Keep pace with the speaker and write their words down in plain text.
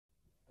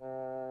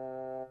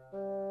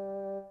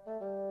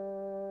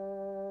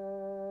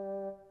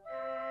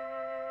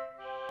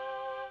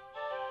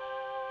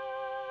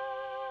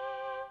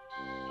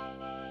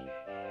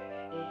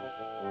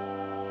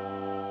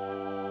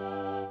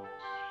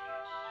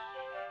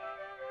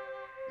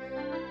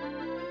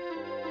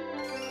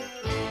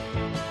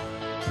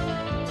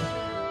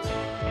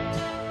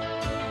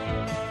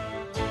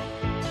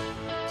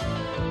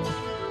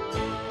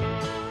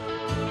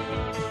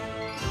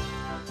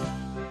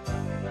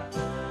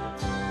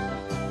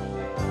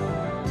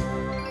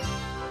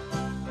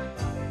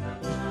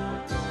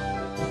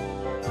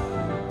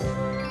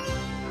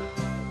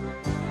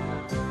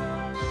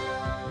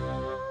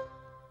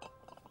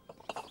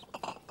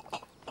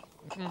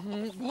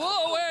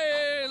Whoa,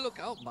 hey, look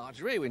out,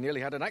 Marjorie. We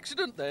nearly had an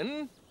accident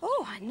then.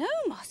 Oh, I know,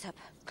 Mossop.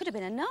 Could have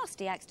been a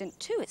nasty accident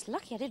too. It's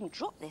lucky I didn't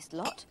drop this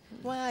lot.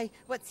 Why?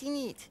 What's in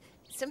it?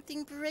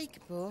 Something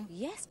breakable?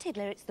 Yes,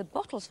 Tiddler, it's the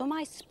bottles for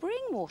my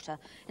spring water.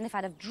 And if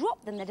I'd have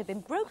dropped them, there'd have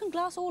been broken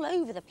glass all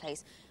over the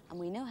place. And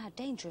we know how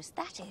dangerous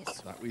that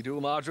is. That we do,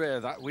 Marjorie,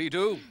 that we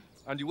do.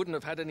 And you wouldn't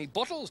have had any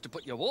bottles to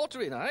put your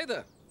water in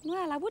either.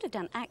 Well, I would have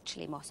done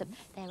actually, Mossop.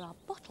 There are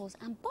bottles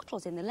and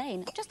bottles in the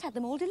lane. I've just had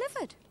them all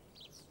delivered.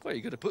 Where are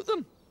you going to put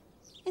them?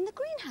 In the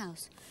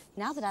greenhouse.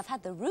 Now that I've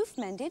had the roof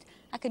mended,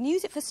 I can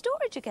use it for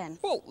storage again.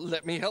 Well,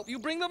 let me help you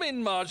bring them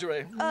in,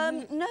 Marjorie.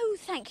 No,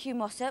 thank you,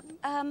 Mossop.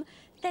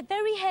 They're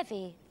very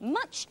heavy.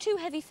 Much too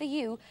heavy for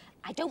you.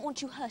 I don't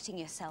want you hurting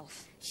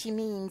yourself. She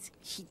means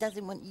she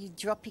doesn't want you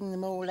dropping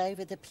them all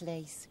over the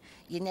place.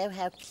 You know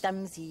how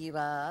clumsy you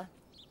are.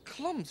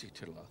 Clumsy,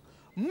 Tiddler?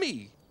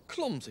 Me?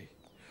 Clumsy?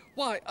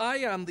 Why, I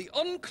am the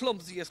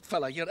unclumsiest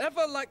fella you're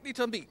ever likely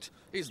to meet.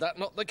 Is that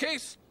not the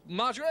case,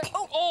 Marjorie?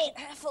 Oh!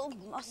 Careful,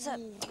 Mossop.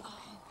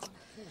 Oh.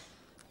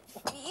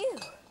 You,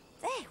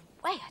 they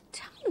weigh a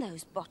ton,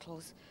 those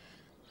bottles.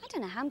 I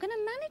don't know how I'm going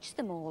to manage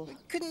them all.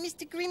 Couldn't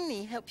Mr.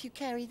 Grimley help you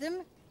carry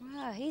them?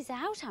 Well, he's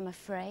out, I'm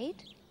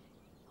afraid.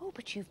 Oh,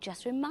 but you've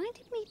just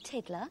reminded me,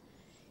 Tiddler.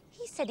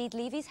 He said he'd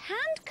leave his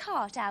hand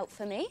cart out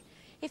for me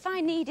if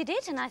I needed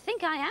it, and I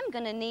think I am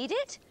going to need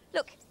it.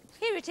 Look,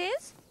 here it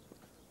is.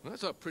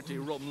 That's a pretty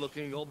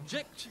rum-looking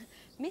object.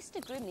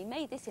 Mr. Grimley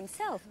made this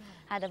himself,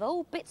 out of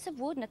old bits of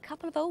wood and a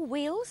couple of old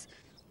wheels.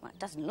 Well, it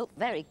doesn't look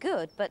very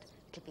good, but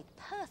it'll be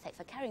perfect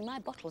for carrying my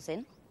bottles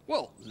in.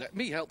 Well, let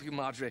me help you,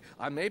 Marjorie.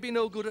 I may be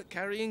no good at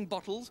carrying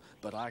bottles,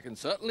 but I can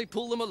certainly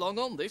pull them along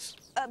on this.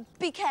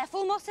 Be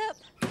careful, Mossop.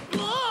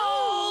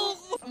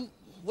 Oh!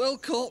 Well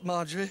caught,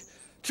 Marjorie.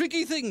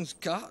 Tricky things,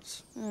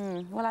 carts.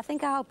 Well, I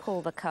think I'll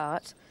pull the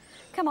cart.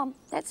 Come on,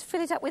 let's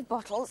fill it up with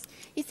bottles.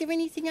 Is there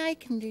anything I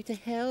can do to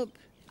help?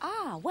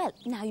 Ah, well,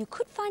 now you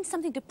could find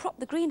something to prop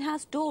the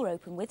greenhouse door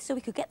open with so we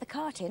could get the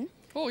cart in.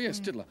 Oh, yes,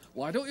 Tiddler.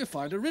 Why don't you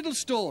find a riddle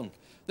stone?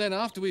 Then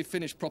after we've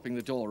finished propping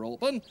the door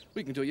open,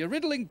 we can do your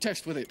riddling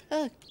test with it.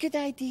 Oh, good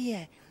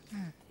idea.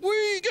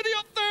 Whee! Giddy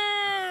up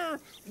there!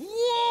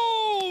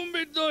 Whoa,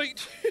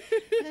 Midnight!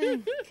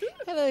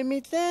 Hello,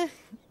 Midler.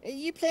 Are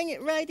you playing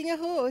at riding a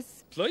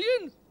horse?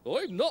 Playing?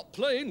 I'm not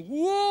playing.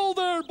 Whoa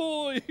there,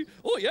 boy!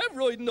 I am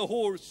riding a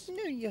horse.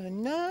 No, you're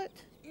not.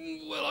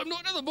 Well, I'm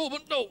not at the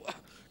moment, no,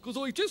 because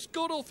I just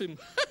got off him.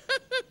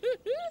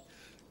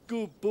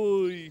 Good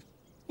boy.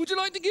 Would you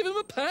like to give him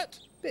a pat?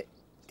 But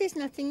there's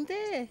nothing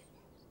there.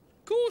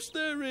 Of course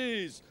there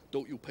is.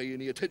 Don't you pay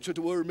any attention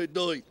to her,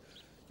 Midnight.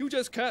 You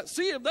just can't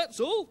see him, that's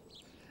all.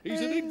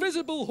 He's an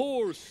invisible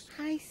horse.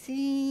 I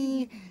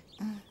see.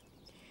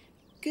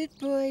 Good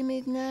boy,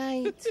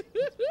 Midnight.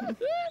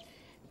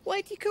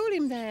 Why do you call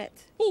him that?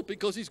 Oh,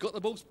 because he's got the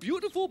most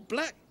beautiful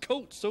black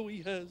coat, so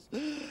he has.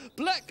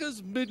 Black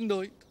as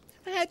midnight.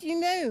 How do you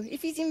know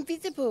if he's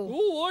invisible?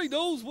 Oh, I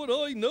knows what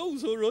I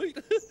knows, all right.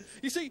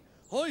 You see,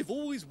 I've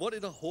always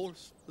wanted a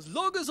horse, as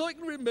long as I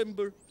can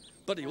remember.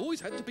 But he always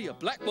had to be a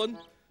black one.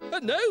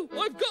 And now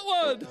I've got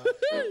one.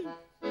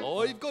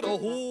 I've got a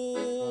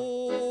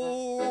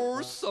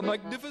horse, a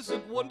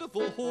magnificent,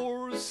 wonderful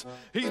horse.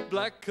 He's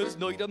black as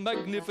night, a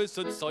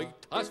magnificent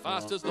sight, as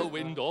fast as the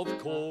wind, of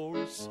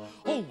course.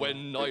 Oh,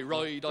 when I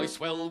ride, I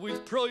swell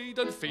with pride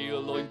and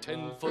feel I'm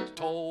 10 foot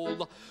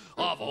tall.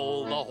 Of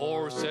all the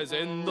horses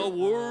in the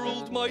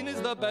world, mine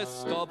is the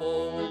best of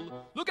all.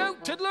 Look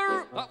out,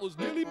 Tiddler! That was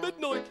nearly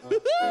midnight.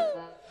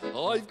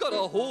 I've got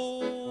a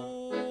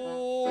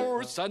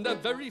horse, and a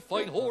very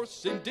fine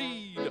horse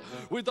indeed.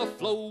 With a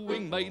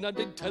flowing mane and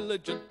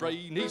intelligent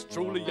brain, he's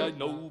truly a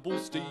noble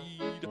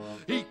steed.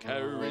 He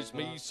carries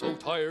me so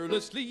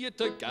tirelessly at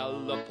a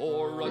gallop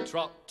or a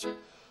trot.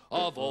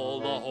 Of all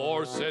the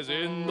horses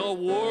in the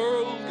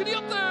world, giddy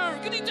up there,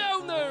 giddy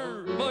down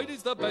there, mine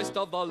is the best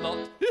of the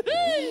lot.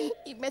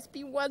 It must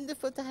be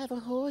wonderful to have a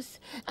horse.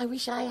 I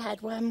wish I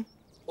had one.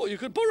 Oh, you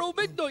could borrow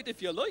Midnight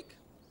if you like.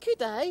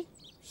 Could I?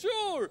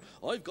 Sure,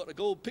 I've got to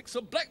go pick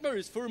some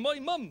blackberries for my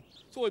mum,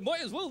 so I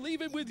might as well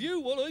leave him with you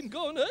while I'm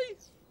gone, eh?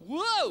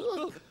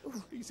 Whoa!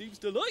 He seems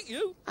to like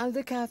you. I'll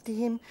look after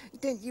him.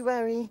 Don't you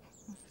worry.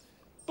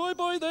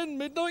 Bye-bye then,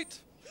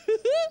 Midnight.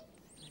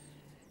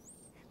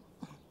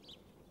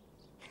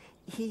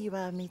 Here you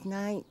are,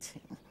 Midnight.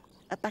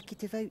 A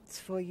bucket of oats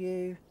for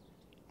you.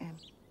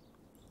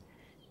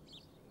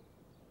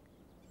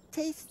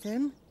 Taste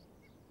them.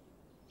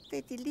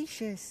 They're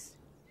delicious.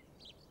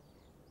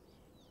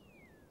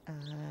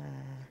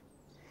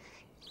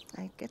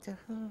 I've got a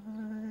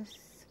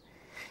horse,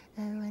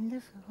 a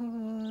wonderful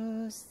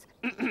horse.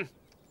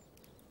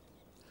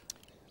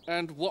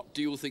 And what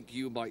do you think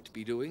you might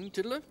be doing,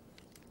 Tiddler?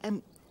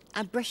 I'm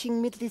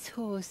brushing Middler's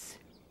horse.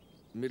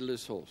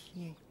 Middler's horse?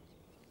 Yeah.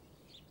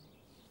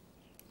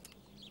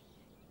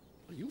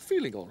 Are you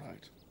feeling all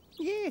right?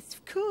 Yes,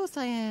 of course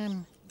I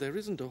am. There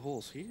isn't a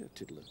horse here,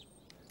 Tiddler.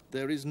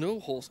 There is no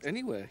horse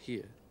anywhere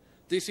here.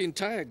 This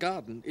entire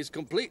garden is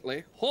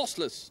completely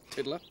horseless,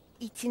 Tiddler.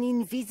 It's an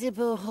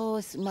invisible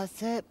horse,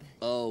 Mossop.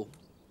 Oh,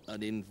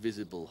 an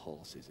invisible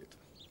horse, is it?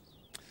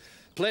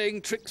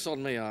 Playing tricks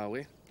on me, are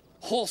we?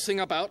 Horsing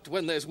about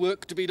when there's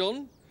work to be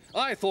done?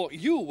 I thought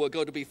you were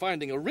going to be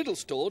finding a riddle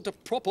store to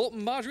prop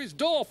open Marjorie's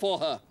door for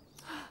her.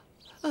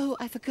 Oh,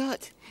 I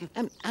forgot.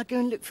 I'll go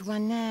and look for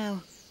one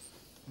now.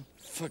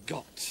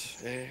 Forgot,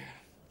 eh?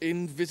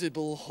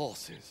 Invisible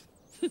horses.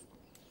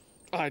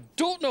 I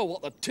don't know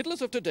what the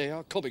Tiddlers of today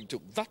are coming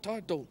to. That I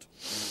don't.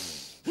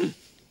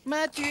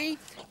 Marjorie,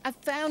 I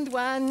found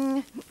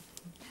one.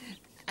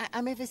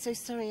 I'm ever so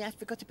sorry. I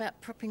forgot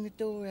about propping the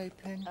door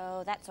open.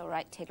 Oh, that's all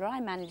right, Tiddler. I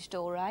managed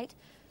all right.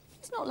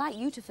 It's not like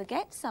you to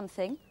forget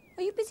something.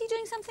 Are you busy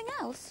doing something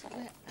else?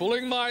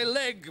 Pulling my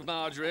leg,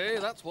 Marjorie.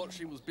 That's what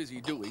she was busy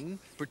doing.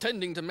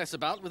 Pretending to mess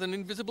about with an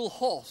invisible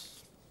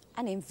horse.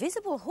 An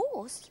invisible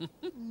horse?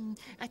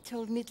 I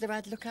told Middler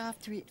I'd look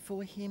after it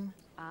for him.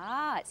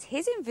 Ah, it's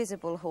his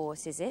invisible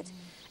horse, is it?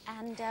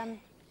 And,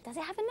 does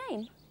it have a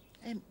name?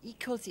 He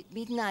calls it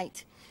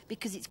Midnight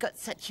because it's got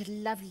such a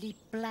lovely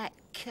black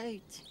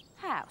coat.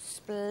 How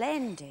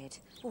splendid.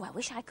 Oh, I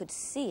wish I could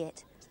see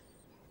it.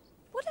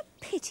 What a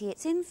pity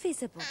it's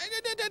invisible.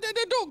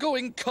 Don't go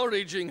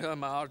encouraging her,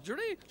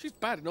 Marjorie. She's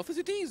bad enough as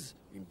it is.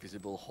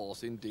 Invisible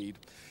horse, indeed.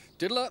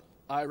 Tiddler,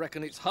 I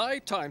reckon it's high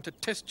time to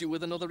test you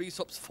with another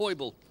Aesop's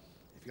foible.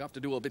 If you have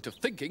to do a bit of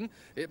thinking,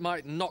 it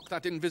might knock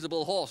that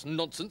invisible horse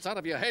nonsense out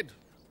of your head.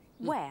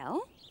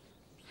 Well,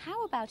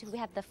 how about if we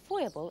had the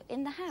foible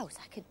in the house?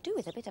 I could do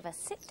with a bit of a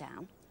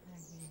sit-down.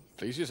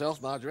 Please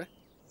yourself, Marjorie.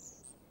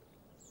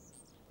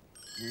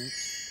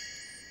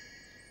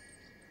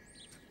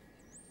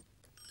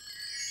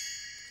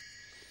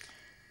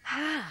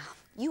 Ah,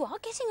 you are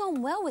getting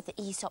on well with the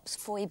Aesop's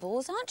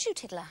foibles, aren't you,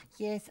 Tiddler?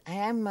 Yes, I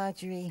am,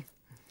 Marjorie.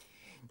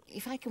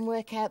 If I can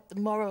work out the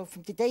moral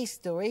from today's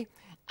story,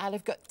 I'll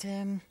have got,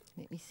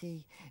 let me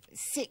see,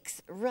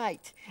 6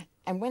 right.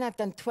 And when I've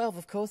done 12,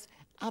 of course,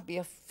 I'll be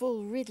a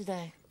full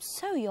riddler.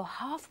 So you're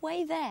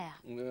halfway there.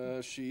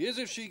 She is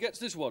if she gets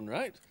this one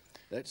right.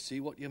 Let's see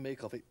what you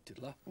make of it,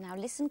 Tiddler. Now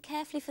listen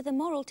carefully for the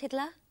moral,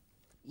 Tiddler.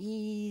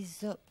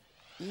 Aesop,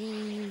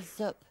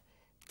 Aesop,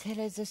 tell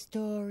us a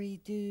story,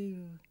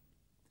 do.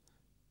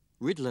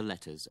 Riddler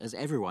letters, as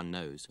everyone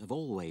knows, have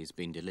always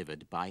been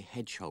delivered by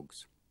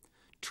hedgehogs.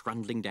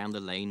 Trundling down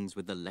the lanes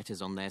with the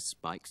letters on their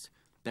spikes,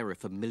 they're a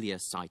familiar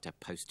sight to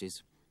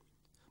posties.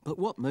 But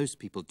what most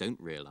people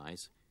don't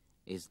realise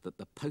is that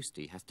the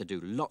postie has to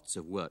do lots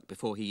of work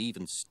before he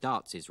even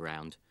starts his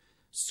round,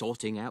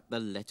 sorting out the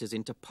letters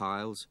into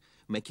piles,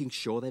 making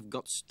sure they've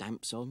got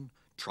stamps on,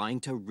 trying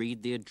to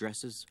read the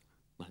addresses.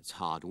 Well, it's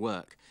hard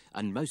work,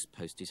 and most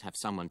posties have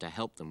someone to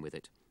help them with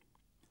it.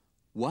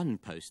 One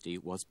postie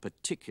was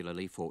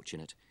particularly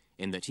fortunate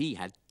in that he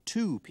had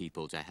 2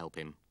 people to help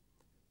him.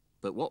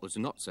 But what was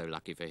not so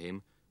lucky for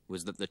him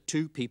was that the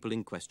 2 people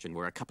in question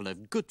were a couple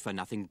of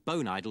good-for-nothing,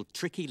 bone-idle,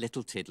 tricky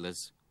little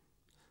tiddlers.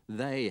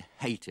 They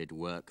hated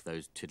work,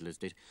 those tiddlers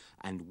did,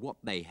 and what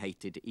they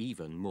hated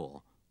even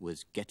more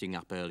was getting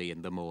up early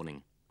in the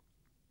morning.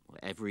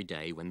 Every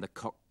day when the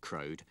cock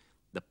crowed,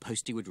 the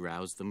postie would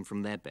rouse them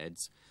from their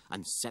beds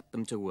and set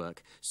them to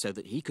work so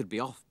that he could be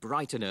off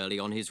bright and early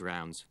on his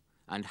rounds.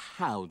 And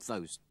how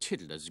those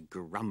tiddlers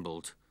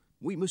grumbled.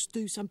 "We must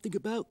do something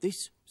about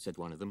this," said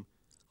one of them.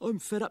 "I'm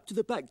fed up to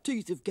the back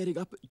teeth of getting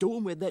up at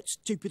dawn when that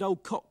stupid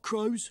old cock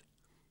crows."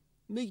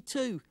 "Me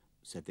too,"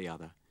 said the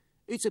other.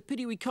 "It's a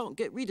pity we can't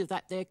get rid of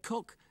that there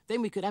cock.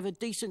 Then we could have a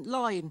decent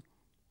lying."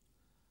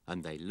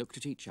 And they looked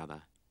at each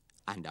other,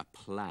 and a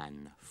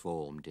plan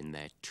formed in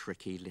their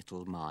tricky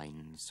little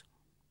minds.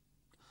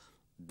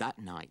 That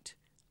night,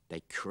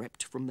 they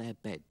crept from their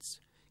beds,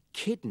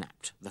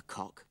 kidnapped the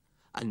cock,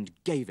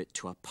 and gave it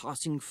to a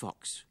passing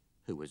fox,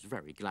 who was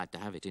very glad to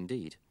have it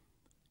indeed.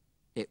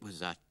 It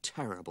was a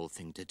terrible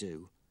thing to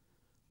do,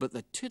 but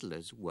the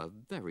tiddlers were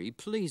very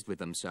pleased with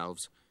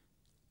themselves,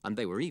 and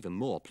they were even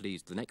more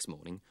pleased the next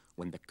morning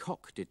when the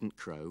cock didn't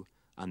crow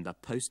and the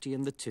postie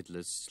and the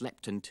tiddlers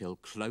slept until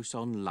close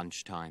on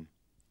lunchtime.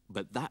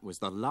 But that was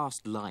the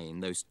last lie-in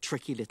those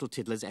tricky little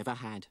tiddlers ever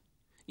had.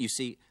 You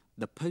see,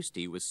 the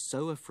postie was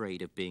so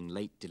afraid of being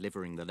late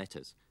delivering the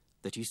letters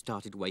that he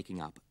started waking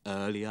up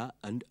earlier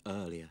and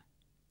earlier.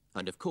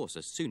 And of course,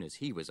 as soon as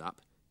he was up,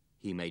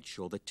 he made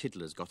sure the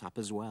tiddlers got up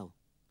as well.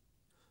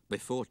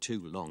 Before too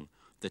long,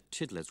 the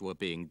tiddlers were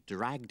being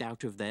dragged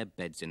out of their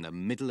beds in the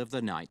middle of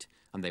the night,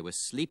 and they were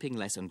sleeping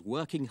less and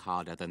working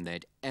harder than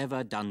they'd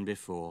ever done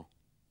before.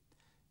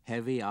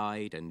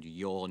 Heavy-eyed and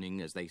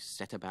yawning as they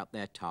set about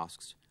their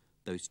tasks,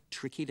 those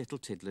tricky little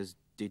tiddlers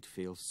did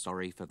feel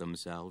sorry for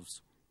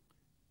themselves.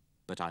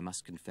 But I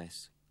must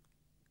confess,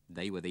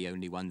 they were the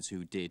only ones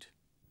who did.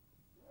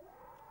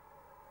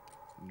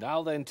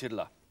 Now then,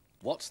 Tiddler,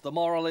 what's the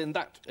moral in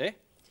that, eh?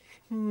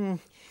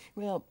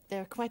 Well,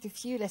 there are quite a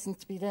few lessons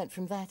to be learnt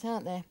from that,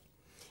 aren't there?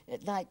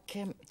 Like,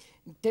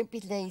 don't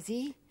be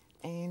lazy,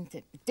 and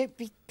don't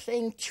be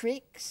playing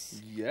tricks.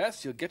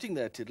 Yes, you're getting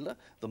there, Tiddler.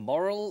 The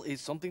moral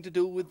is something to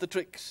do with the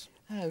tricks.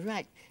 Oh,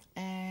 right.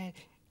 Then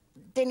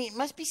it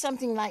must be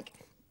something like,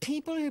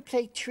 people who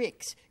play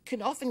tricks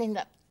can often end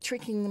up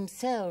tricking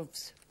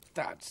themselves.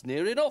 That's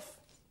near enough.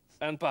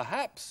 And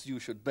perhaps you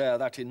should bear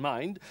that in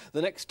mind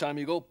the next time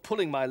you go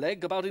pulling my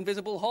leg about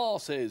invisible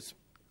horses.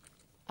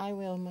 I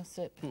will,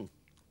 Mossop.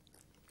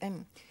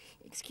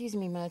 Excuse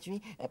me,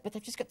 Marjorie, but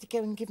I've just got to go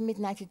and give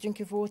Midnight a drink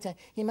of water.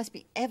 He must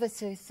be ever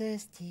so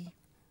thirsty.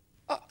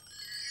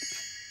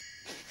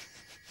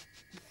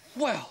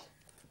 Well,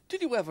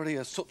 did you ever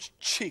hear such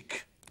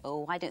cheek?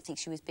 Oh, I don't think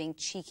she was being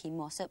cheeky,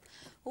 Mossop.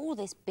 All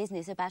this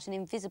business about an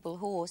invisible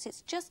horse,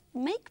 it's just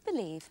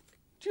make-believe.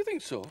 Do you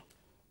think so?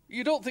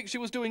 You don't think she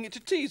was doing it to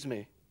tease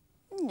me?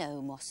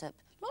 No, Mossop.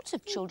 Lots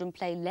of children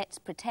play Let's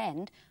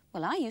Pretend.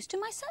 Well, I used to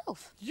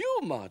myself. You,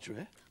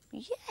 Marjorie?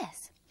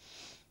 Yes.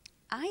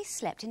 I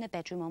slept in a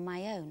bedroom on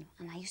my own,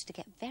 and I used to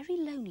get very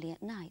lonely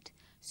at night,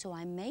 so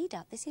I made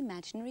up this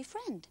imaginary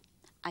friend.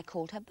 I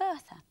called her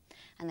Bertha,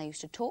 and I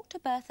used to talk to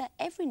Bertha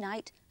every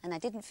night, and I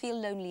didn't feel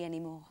lonely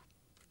anymore.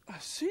 I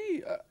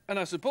see. And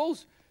I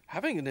suppose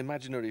having an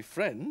imaginary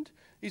friend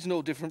is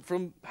no different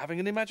from having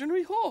an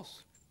imaginary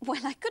horse.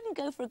 Well, I couldn't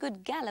go for a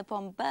good gallop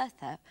on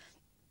Bertha.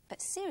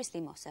 But seriously,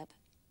 Mossop,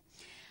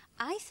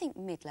 I think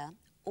Middler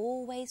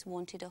always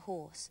wanted a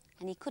horse,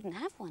 and he couldn't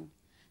have one.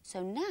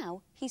 So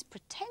now he's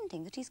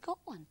pretending that he's got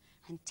one,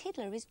 and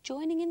Tiddler is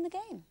joining in the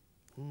game.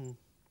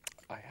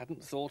 I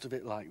hadn't thought of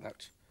it like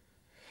that.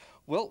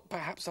 Well,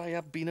 perhaps I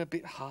have been a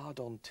bit hard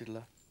on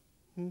Tiddler.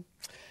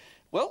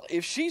 Well,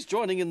 if she's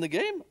joining in the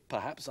game,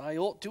 perhaps I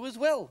ought to as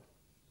well.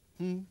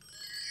 There,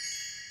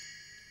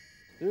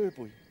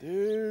 boy.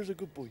 There's a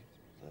good boy.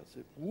 That's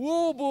it.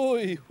 Whoa,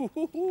 boy!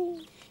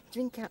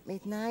 Drink up,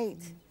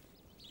 Midnight.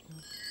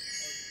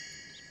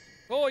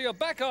 Oh, you're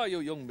back, are you,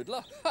 young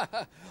Middler?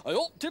 I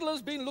hope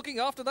Tiddler's been looking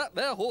after that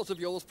there horse of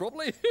yours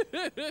properly.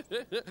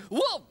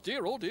 Whoa,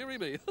 dear, oh dearie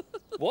me.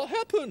 What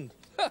happened?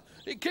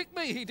 He kicked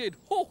me, he did.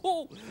 Ho,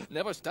 ho.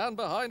 Never stand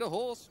behind a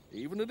horse,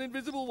 even an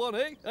invisible one,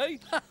 eh? Eh?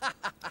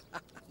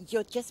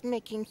 You're just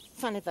making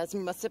fun of us,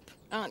 Mossop,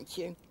 aren't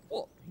you?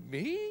 What,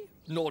 me?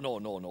 No,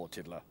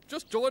 Tiddler.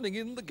 Just joining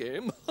in the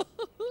game.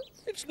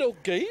 It's no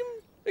game.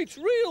 It's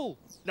real.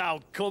 Now,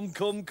 come,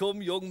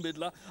 young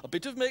Middler. A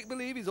bit of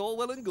make-believe is all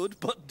well and good,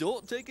 but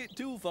don't take it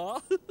too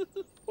far.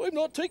 I'm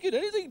not taking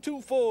anything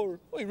too far.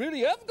 I really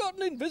have got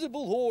an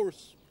invisible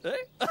horse. Eh?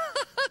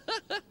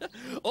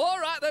 All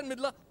right then,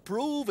 Middler.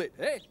 Prove it,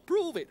 eh?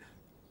 Prove it.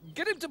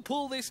 Get him to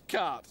pull this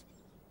cart.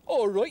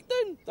 All right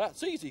then.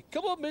 That's easy.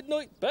 Come on,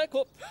 Midnight. Back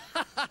up.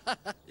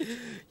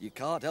 You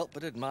can't help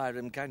but admire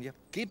him, can you?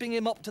 Keeping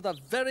him up to the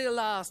very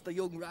last, the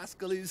young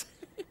rascal is.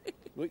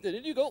 Right then,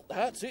 in you go.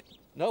 That's it.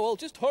 Now I'll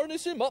just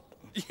harness him up.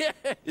 Yeah,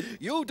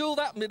 you do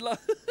that, Middler.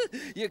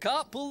 You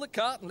can't pull the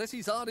cart unless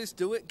he's harnessed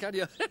to it, can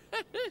you?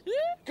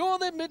 Go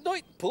on then,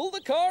 Midnight. Pull the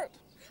cart.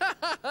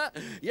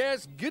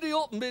 Yes, giddy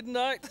up,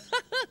 Midnight.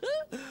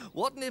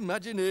 What an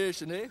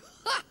imagination, eh?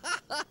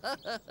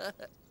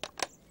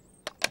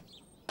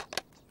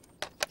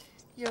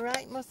 You're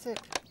right, Mossop.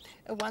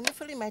 A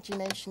wonderful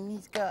imagination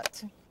he's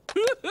got.